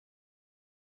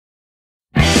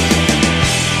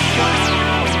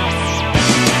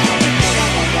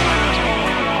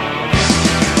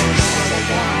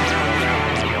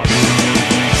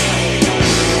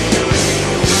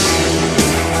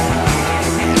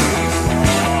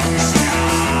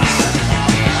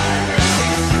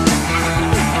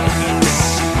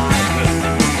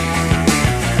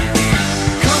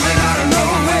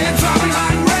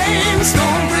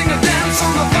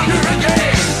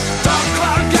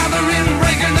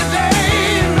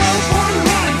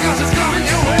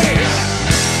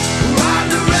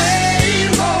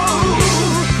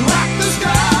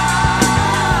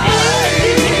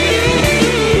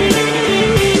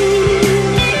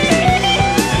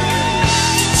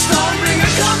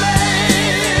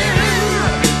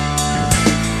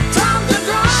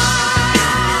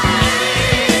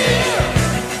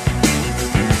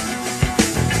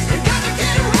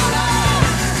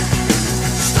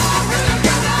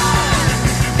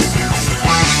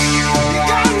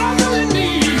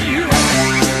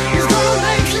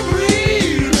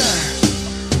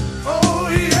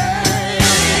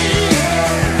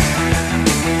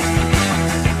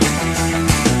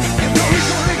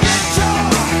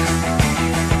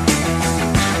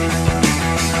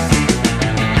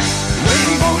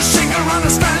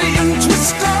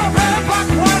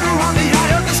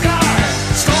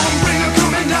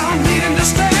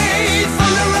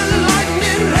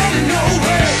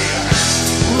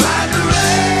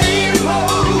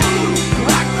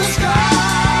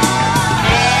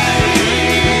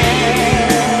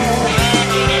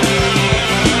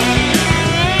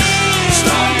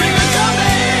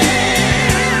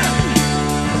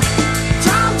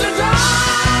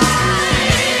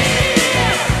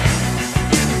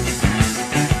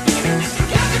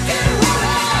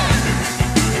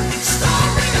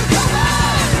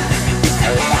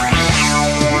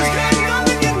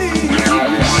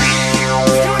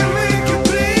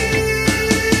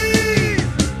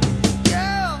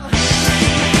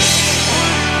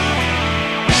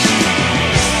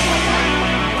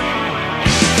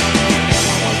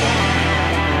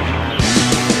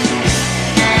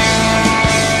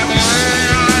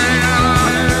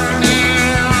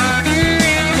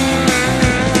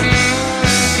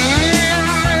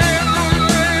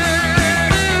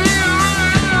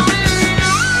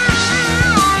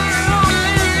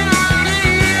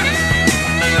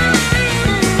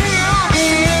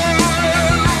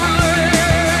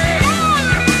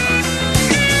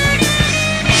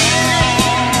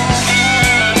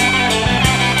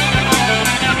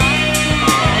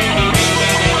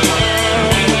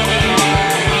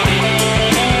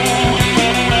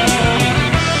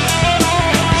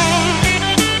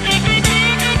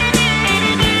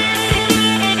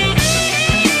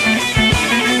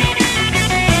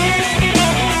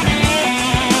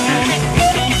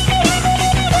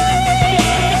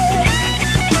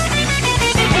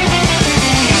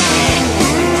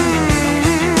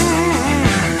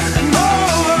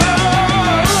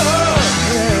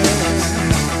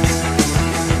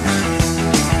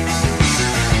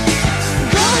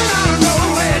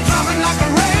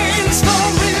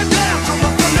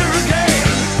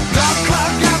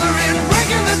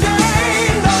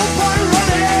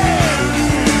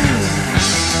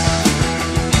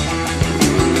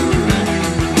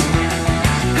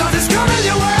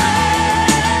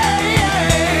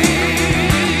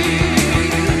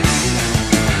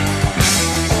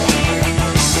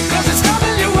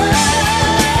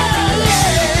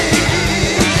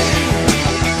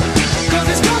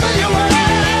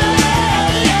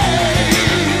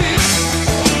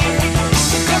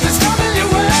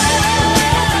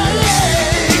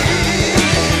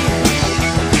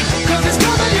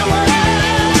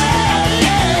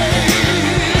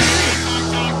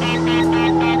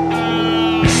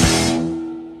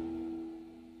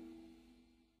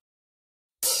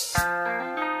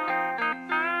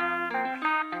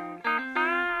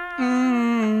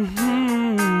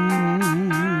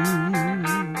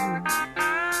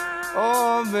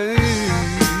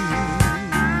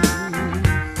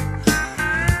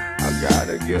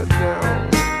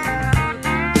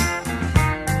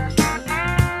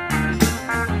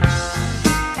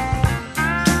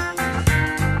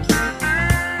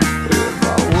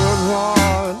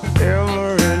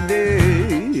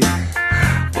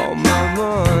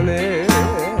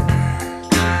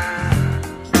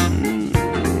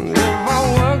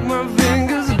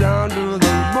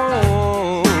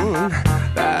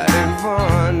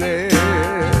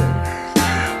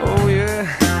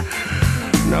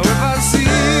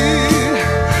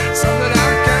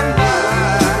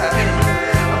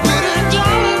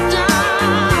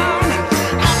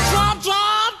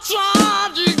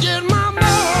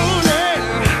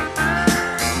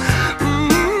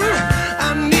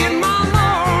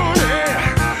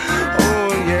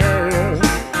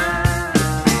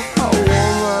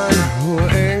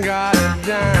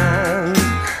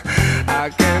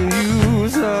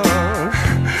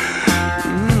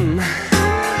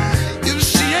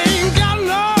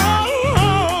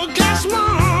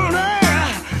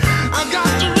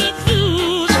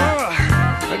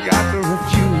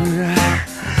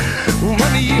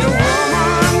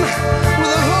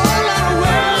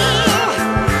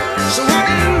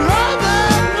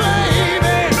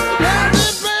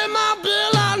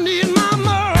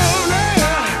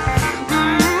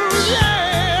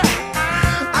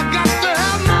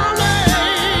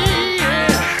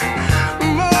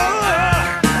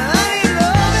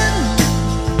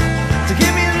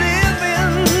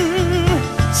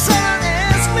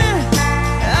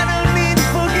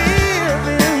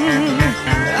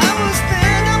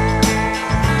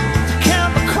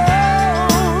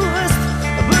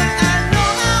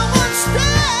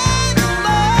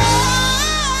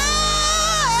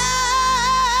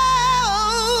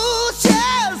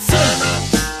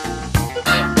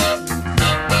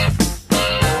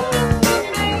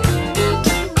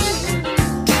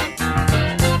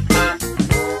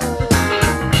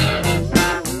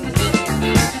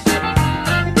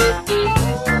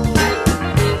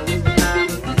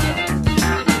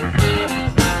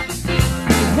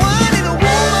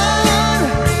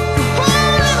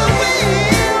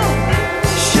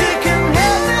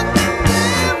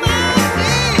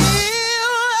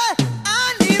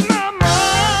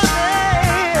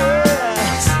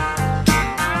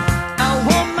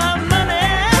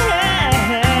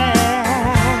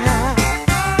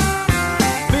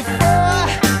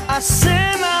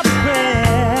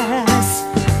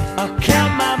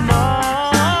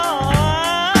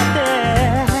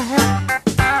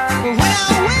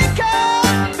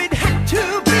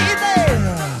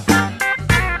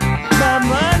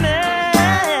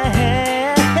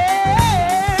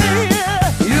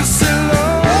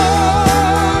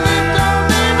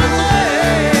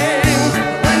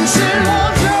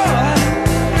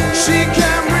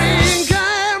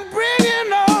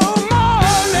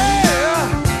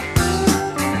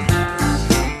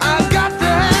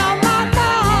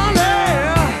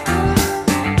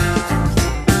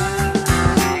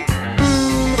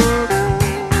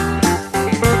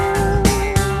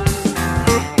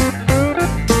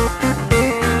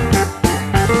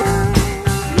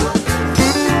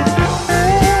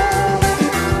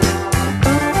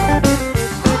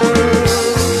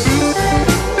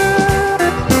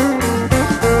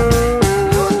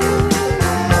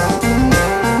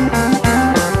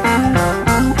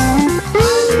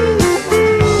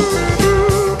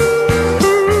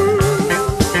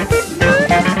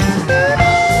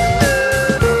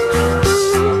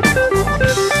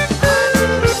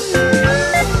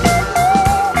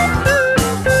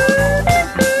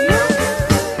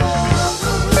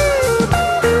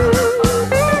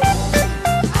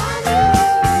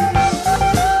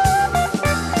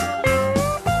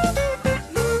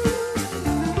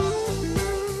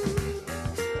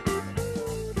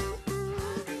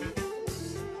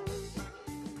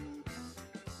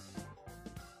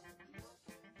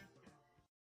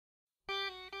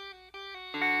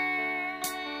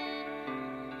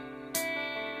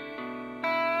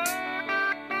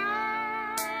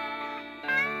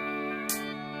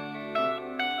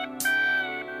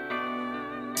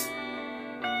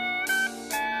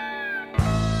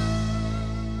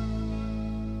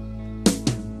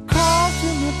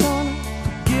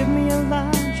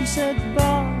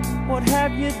what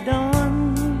have you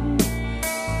done?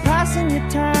 Passing your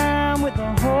time with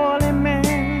a holy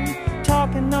man,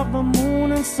 talking of the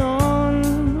moon and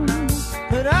sun.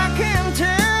 But I can't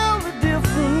tell the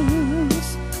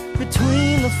difference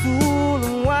between the fool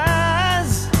and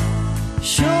wise.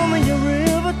 Show me a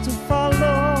river to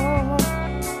follow,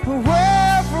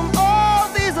 away from all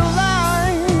these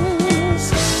lies.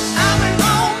 I've been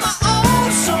on my own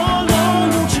so long,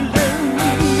 won't you lend me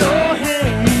your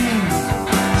hand?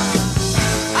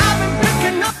 I've been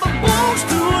picking up the bones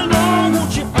too long,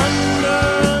 won't you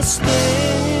understand?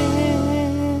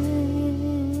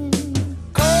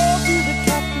 Called to the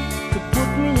captain to put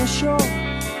me ashore.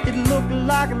 It looked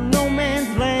like a no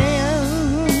man's land.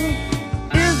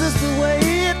 Is this the way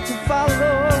to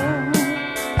follow?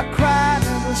 I cried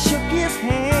as I shook his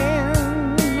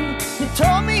hand. He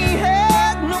told me he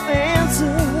had no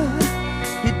answer.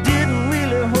 He didn't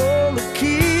really hold the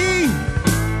key.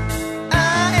 I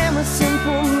am a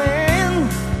simple man,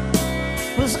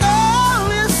 was all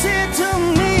he said to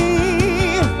me.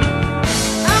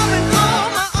 I've been on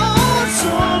my own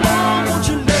so long, won't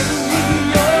you let me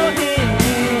your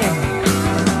hand?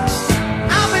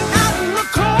 I've been out in the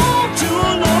cold too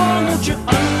long, won't you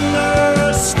understand?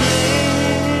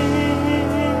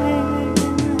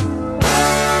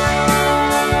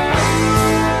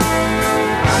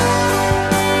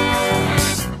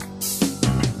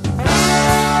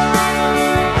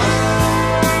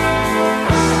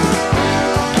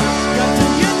 Got to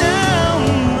get down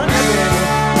on your baby.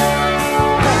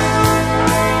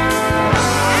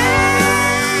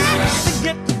 To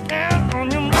get down on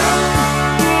your mama.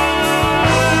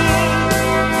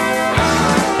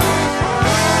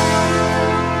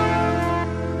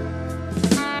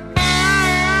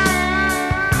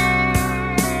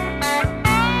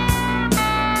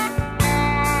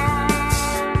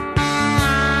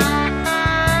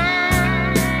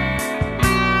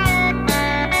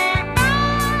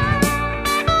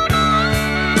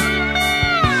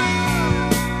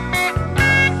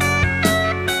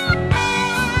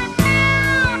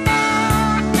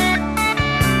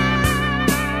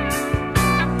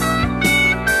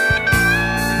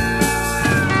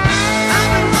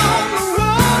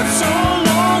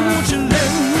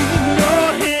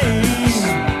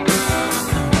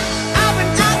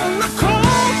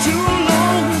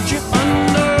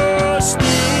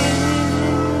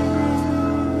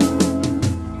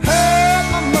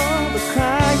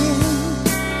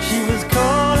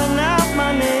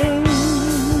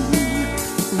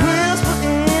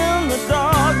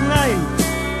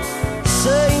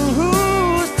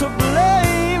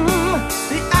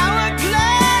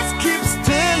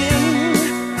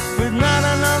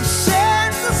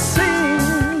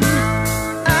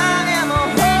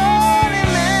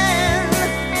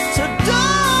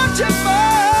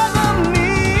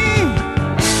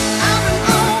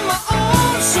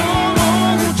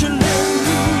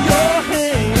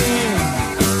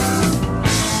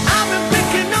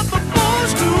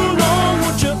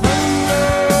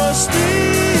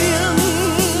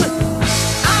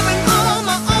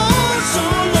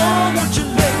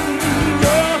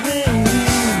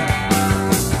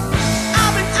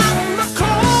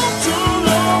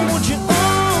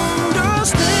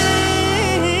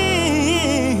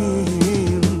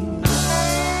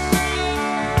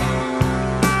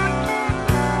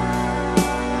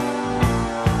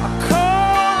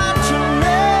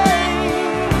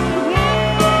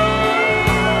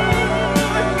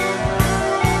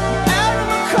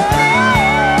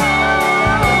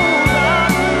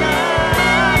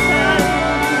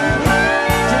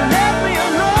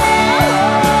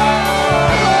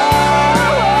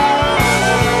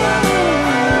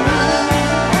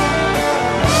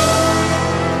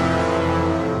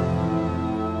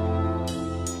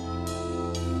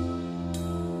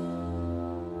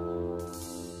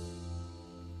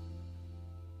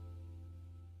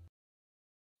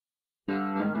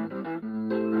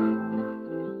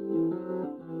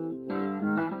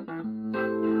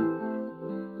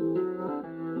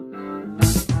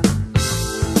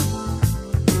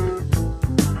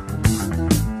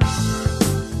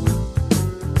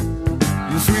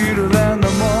 Sweeter than the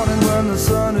morning when the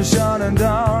sun is shining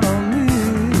down on me.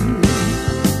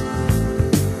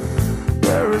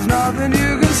 There is nothing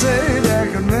you can say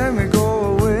that can make me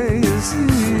go away, you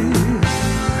see.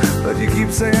 But you keep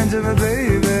saying to me,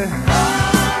 baby,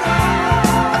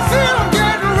 I feel I'm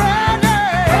getting ready,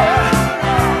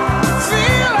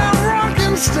 feel I'm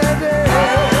rocking steady.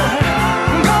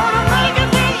 I'm gonna make it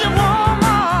with you,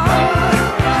 woman.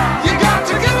 You got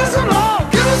to give me some love,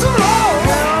 give me some love.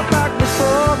 Well, back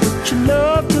before, but your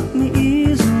love took me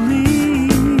easily.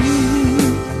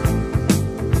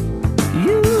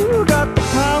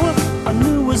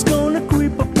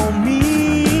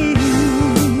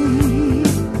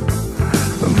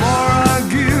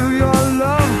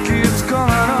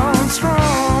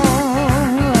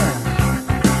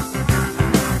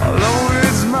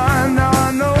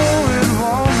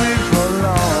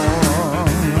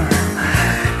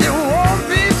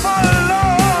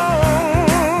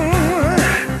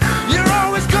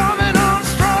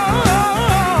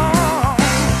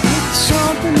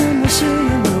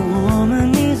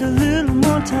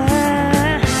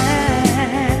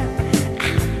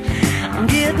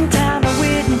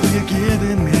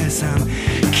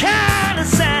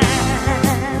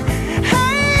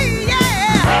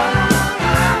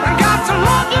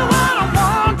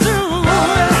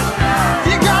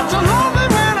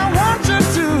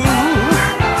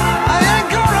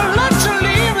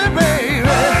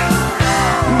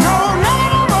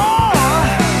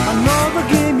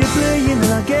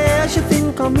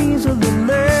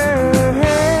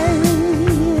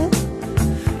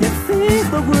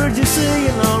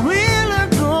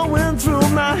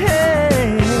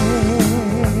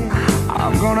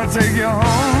 take you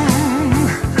home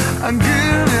and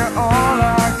give you all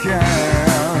I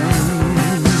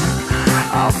can.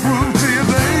 I'll prove to you,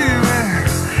 baby,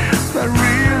 that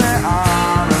really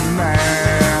I'm a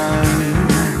man.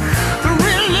 That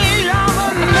really I'm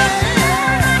a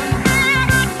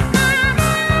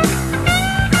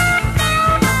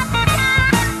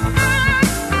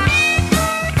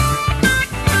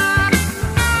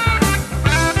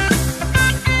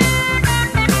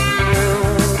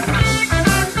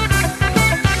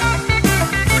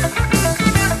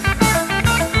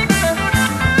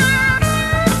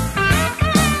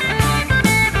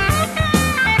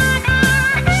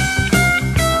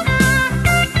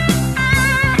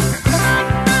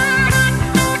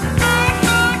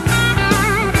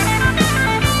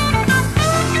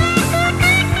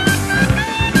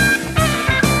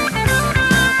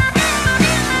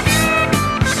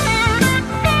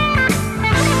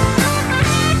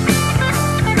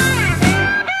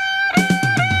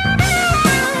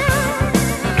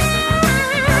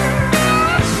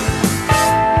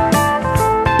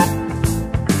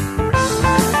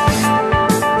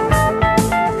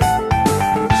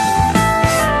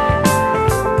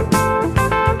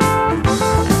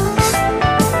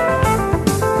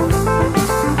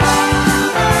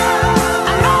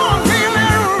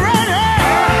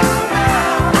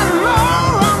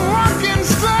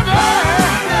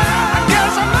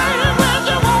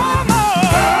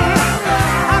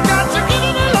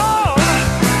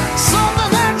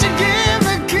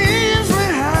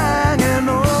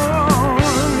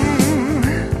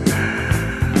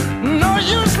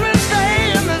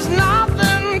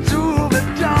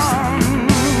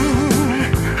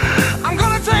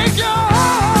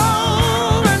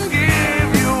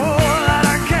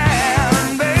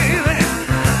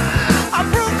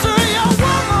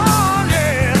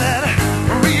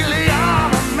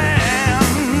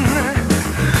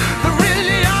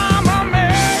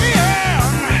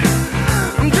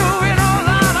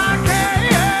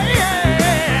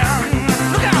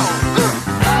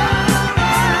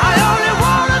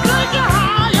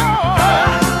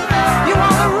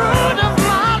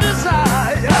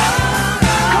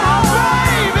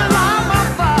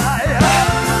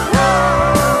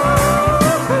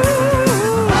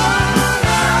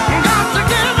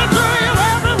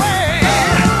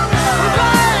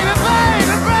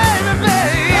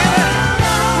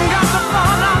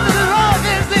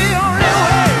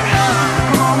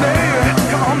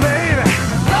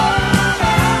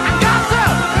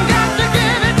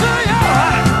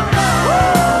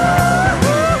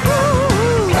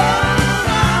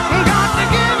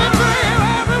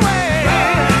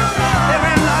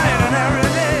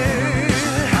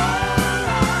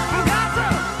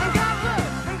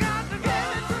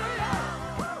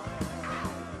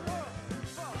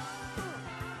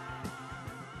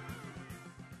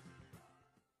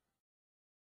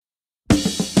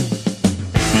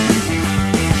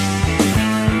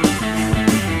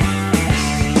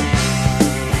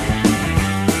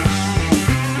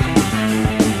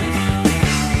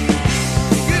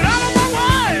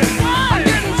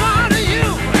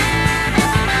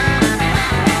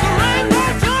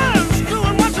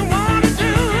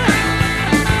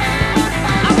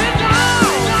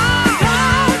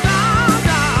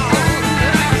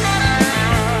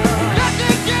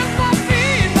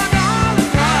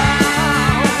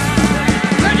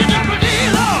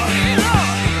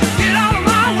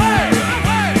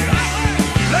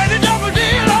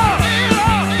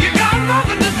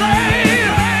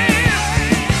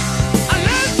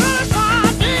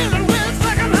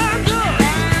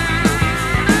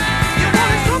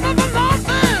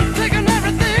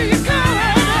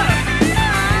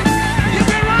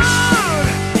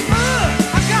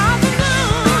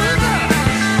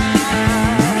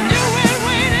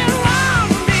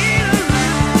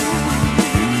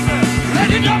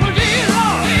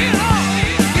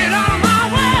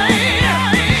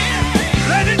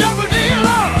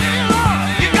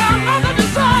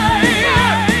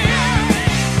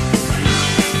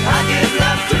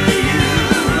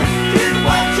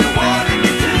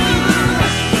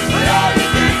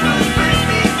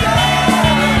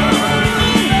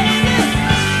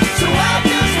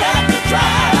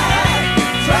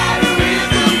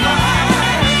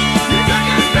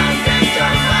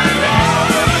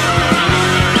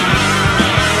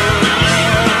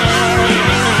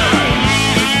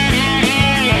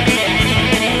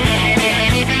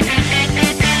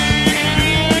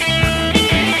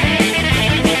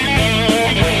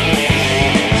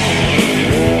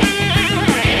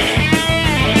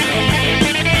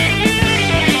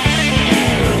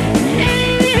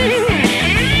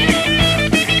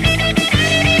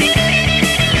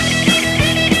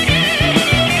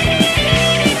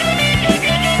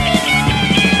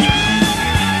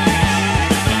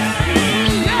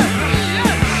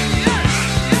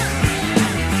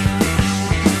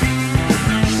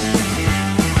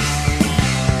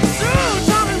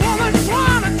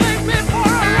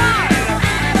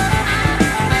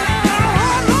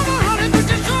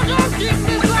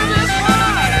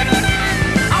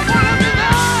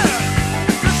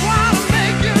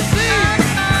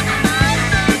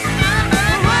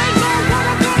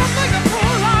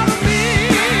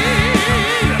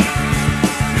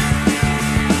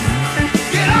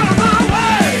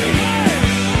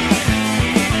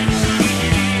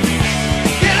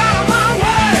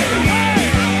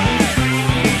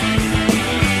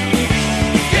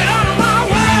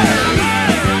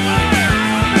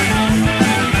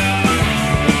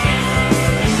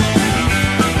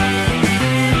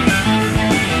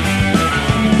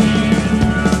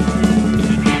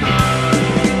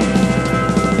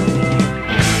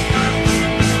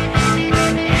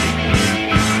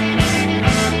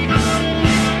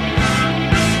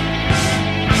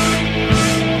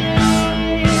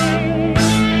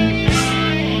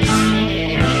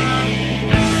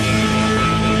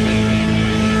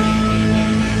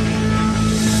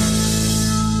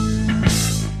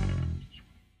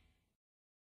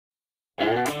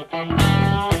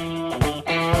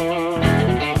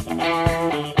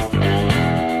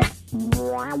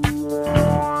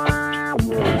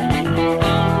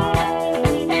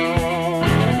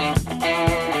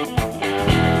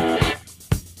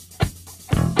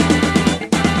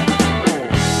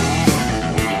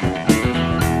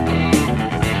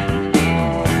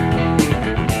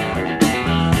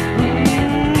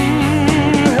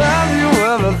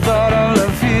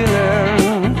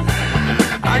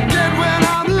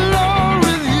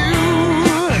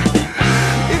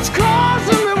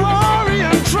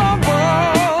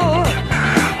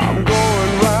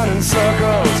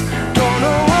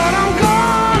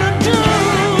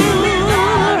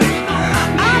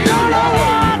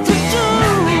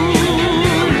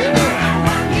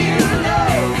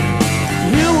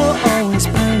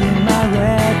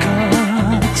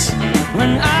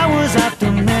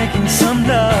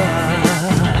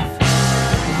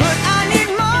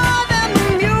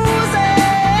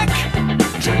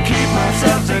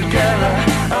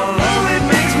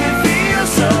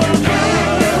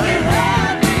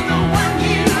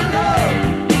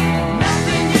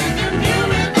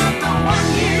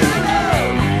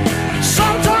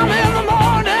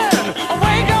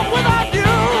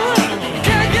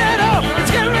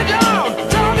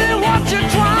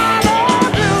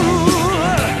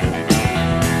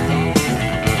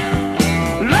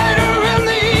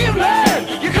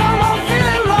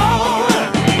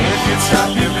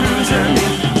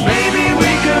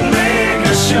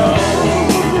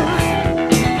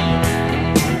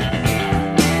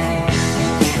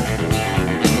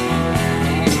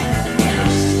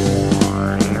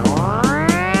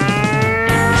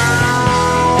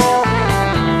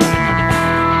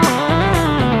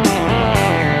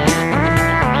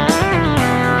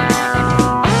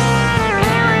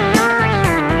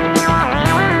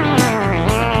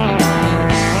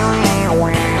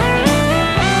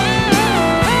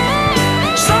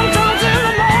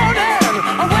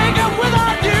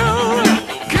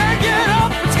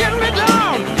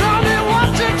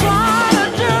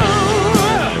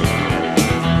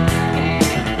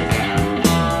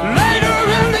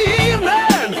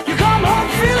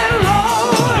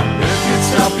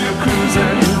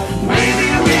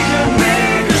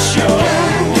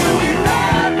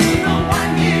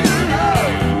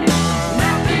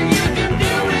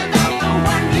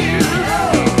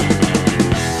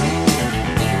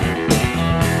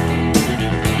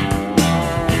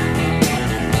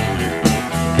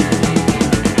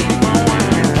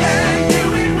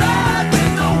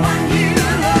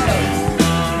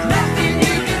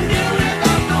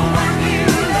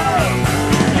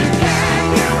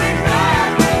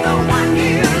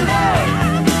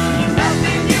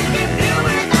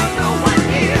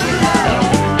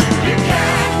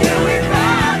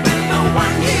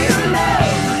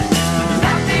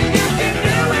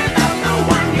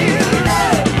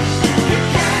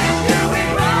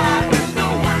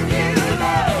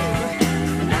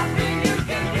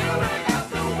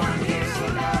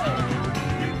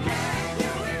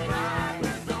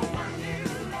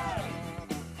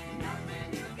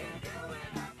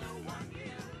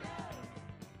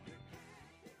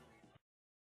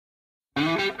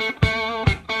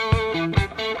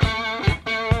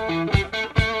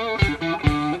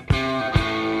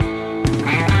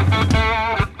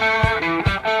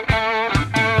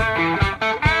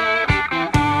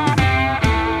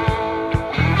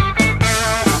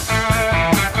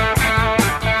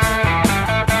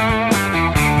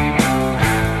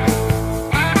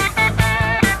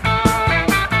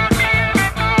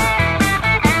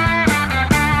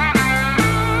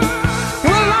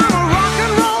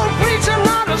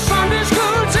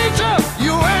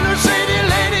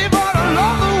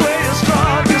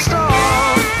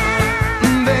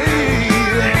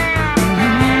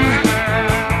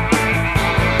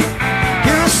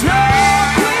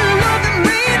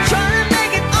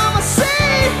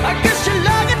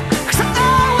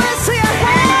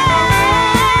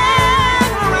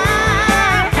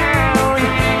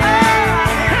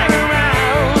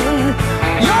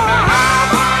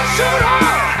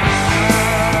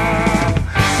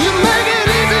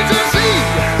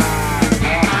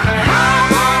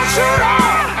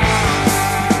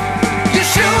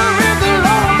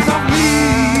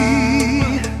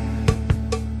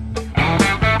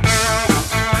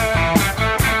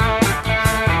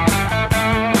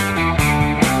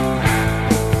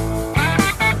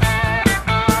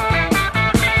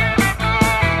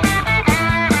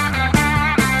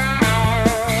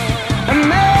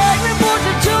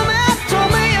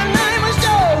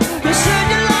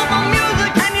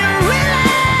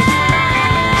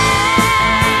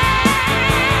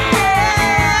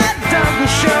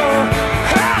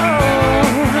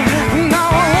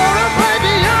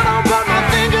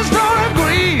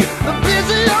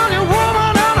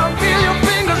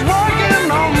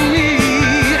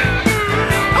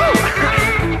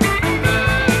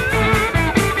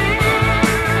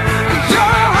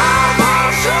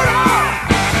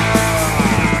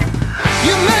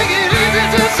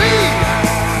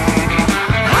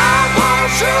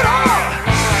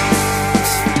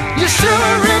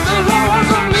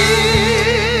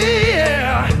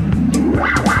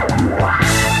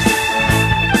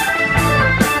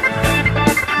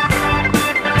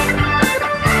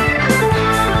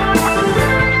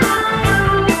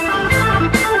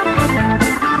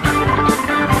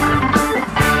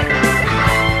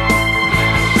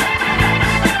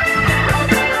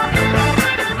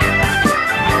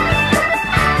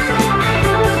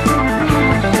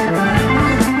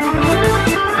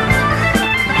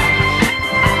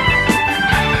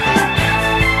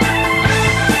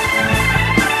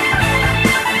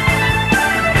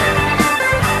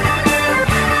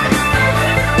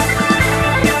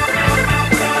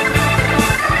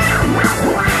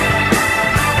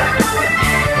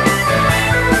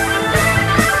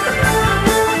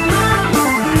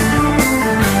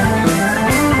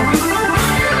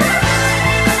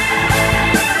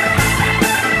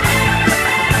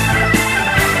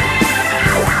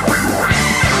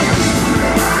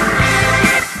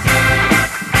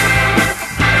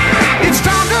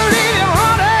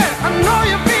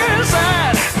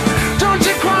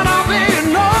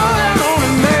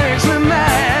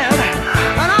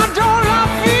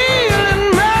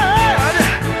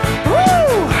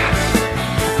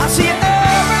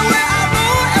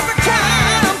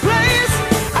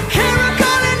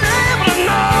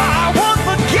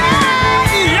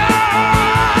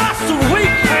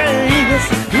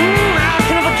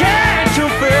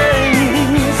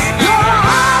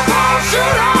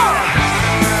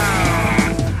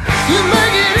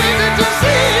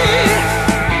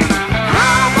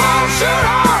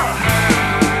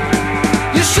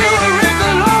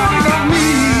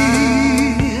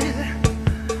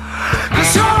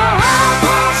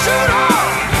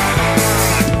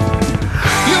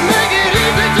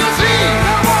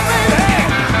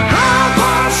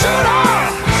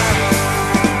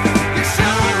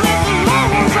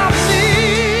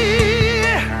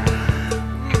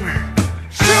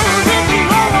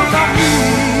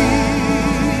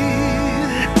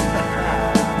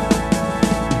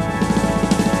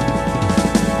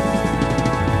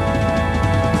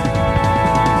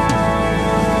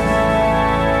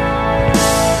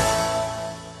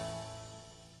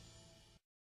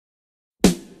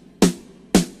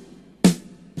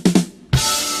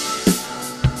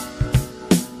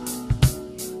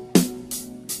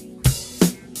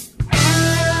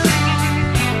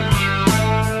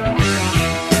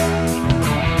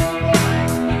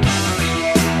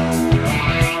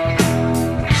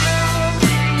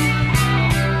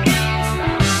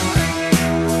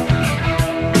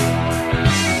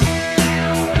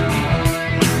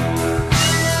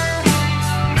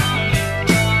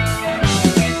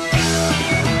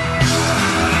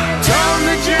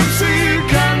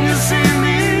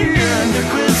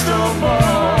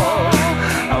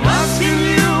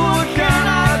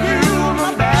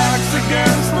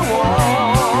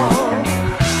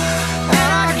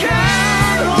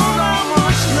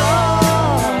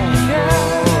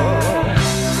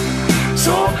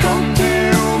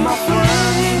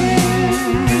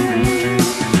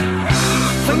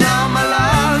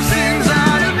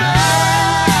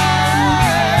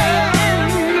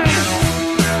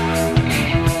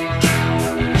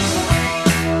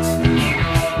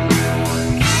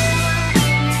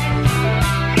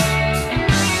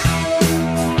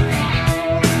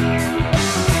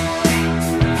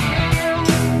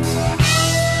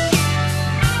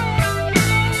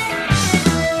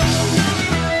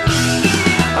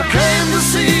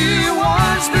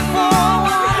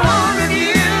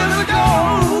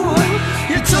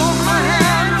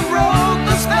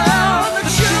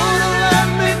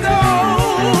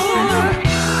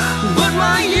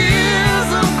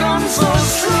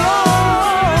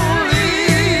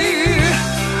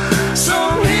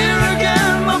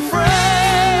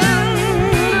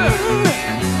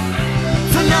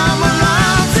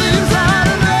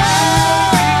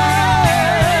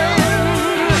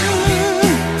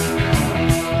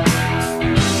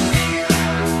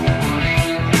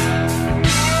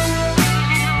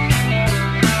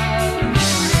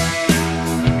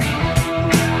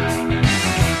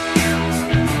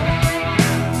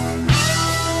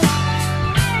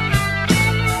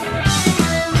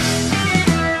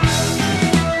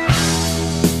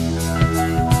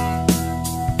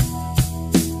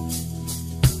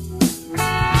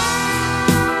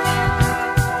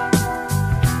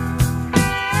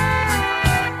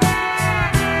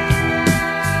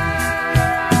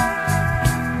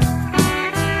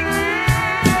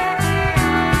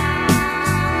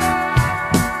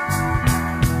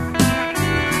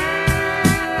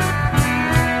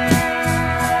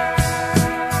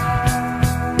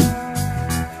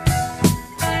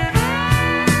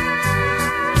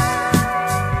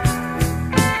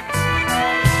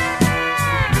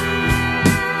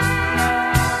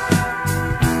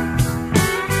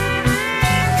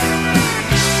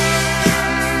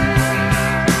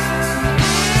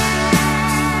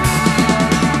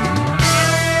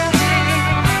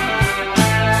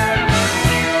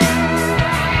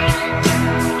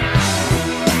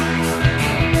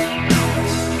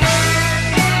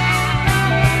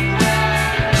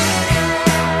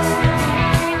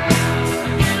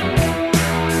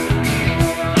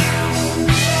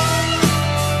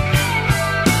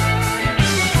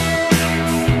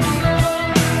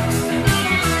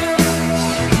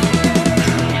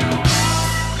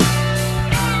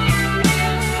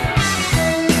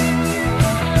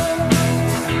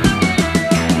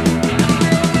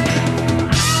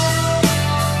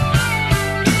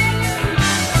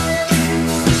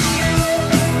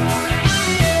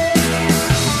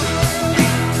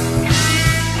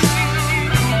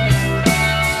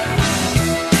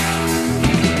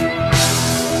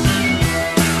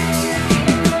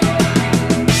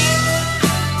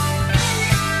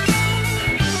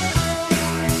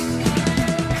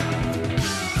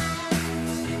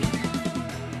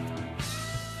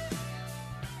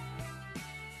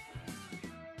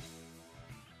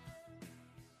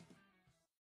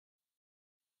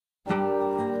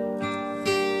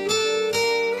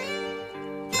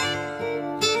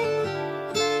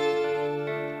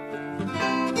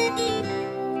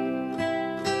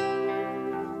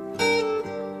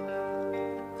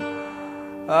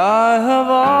I have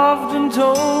often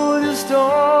told you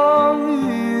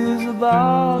stories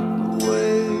about the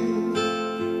way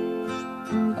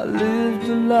I lived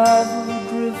the life of a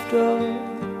drifter,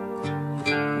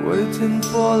 waiting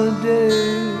for the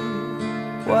day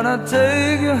when I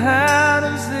take your hand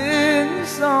and sing you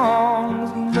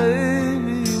songs. And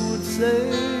maybe you would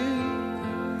say,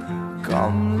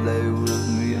 come lay with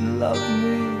me and love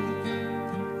me,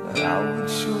 and I would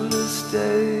surely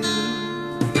stay.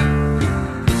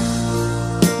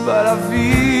 But I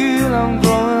feel I'm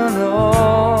growing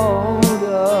older,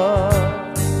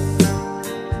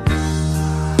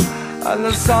 and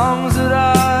the songs that I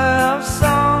have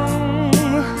sung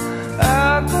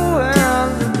echo in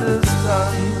the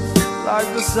distance like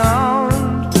the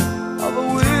sound of a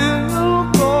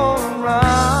wheel going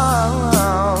round.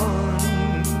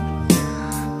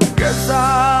 I guess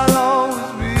I'll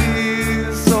always be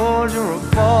a soldier of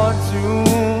fortune.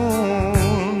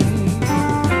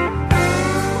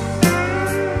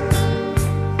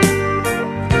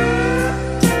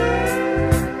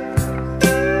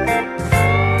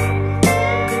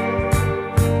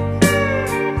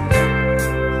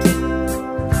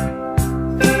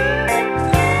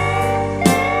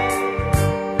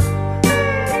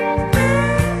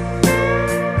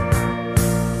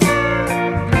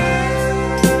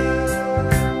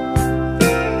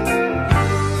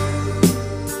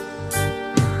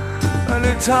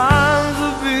 Many times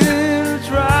I've been a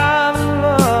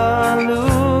traveler, I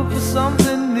look for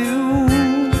something new.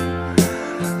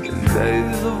 In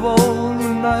days of old, the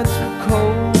nights were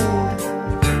cold,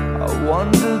 I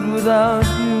wandered without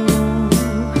you.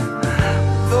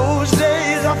 Those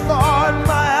days I thought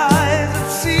my eyes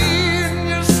had seen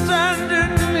you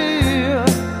standing near.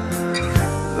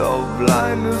 Though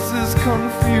blindness is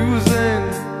confusing,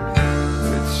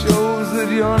 it shows that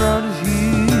you're not here.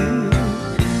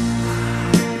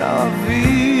 Now I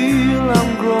feel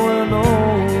I'm growing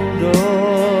older,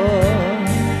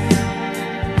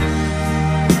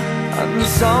 and the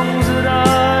songs that I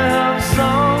have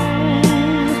sung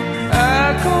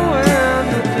echo in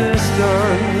the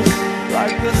distance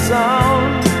like the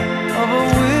sound of a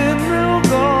windmill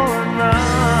going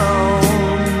round.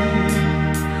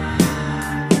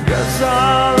 Guess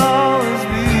I'll always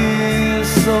be a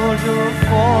soldier of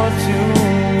fortune.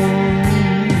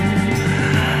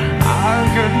 I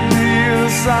could hear the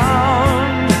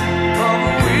sound of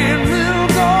a windmill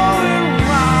going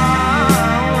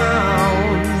round.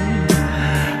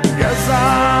 Guess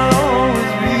I'll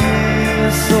always be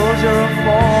a soldier of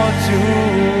fortune.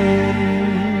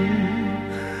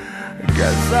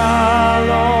 Guess I'll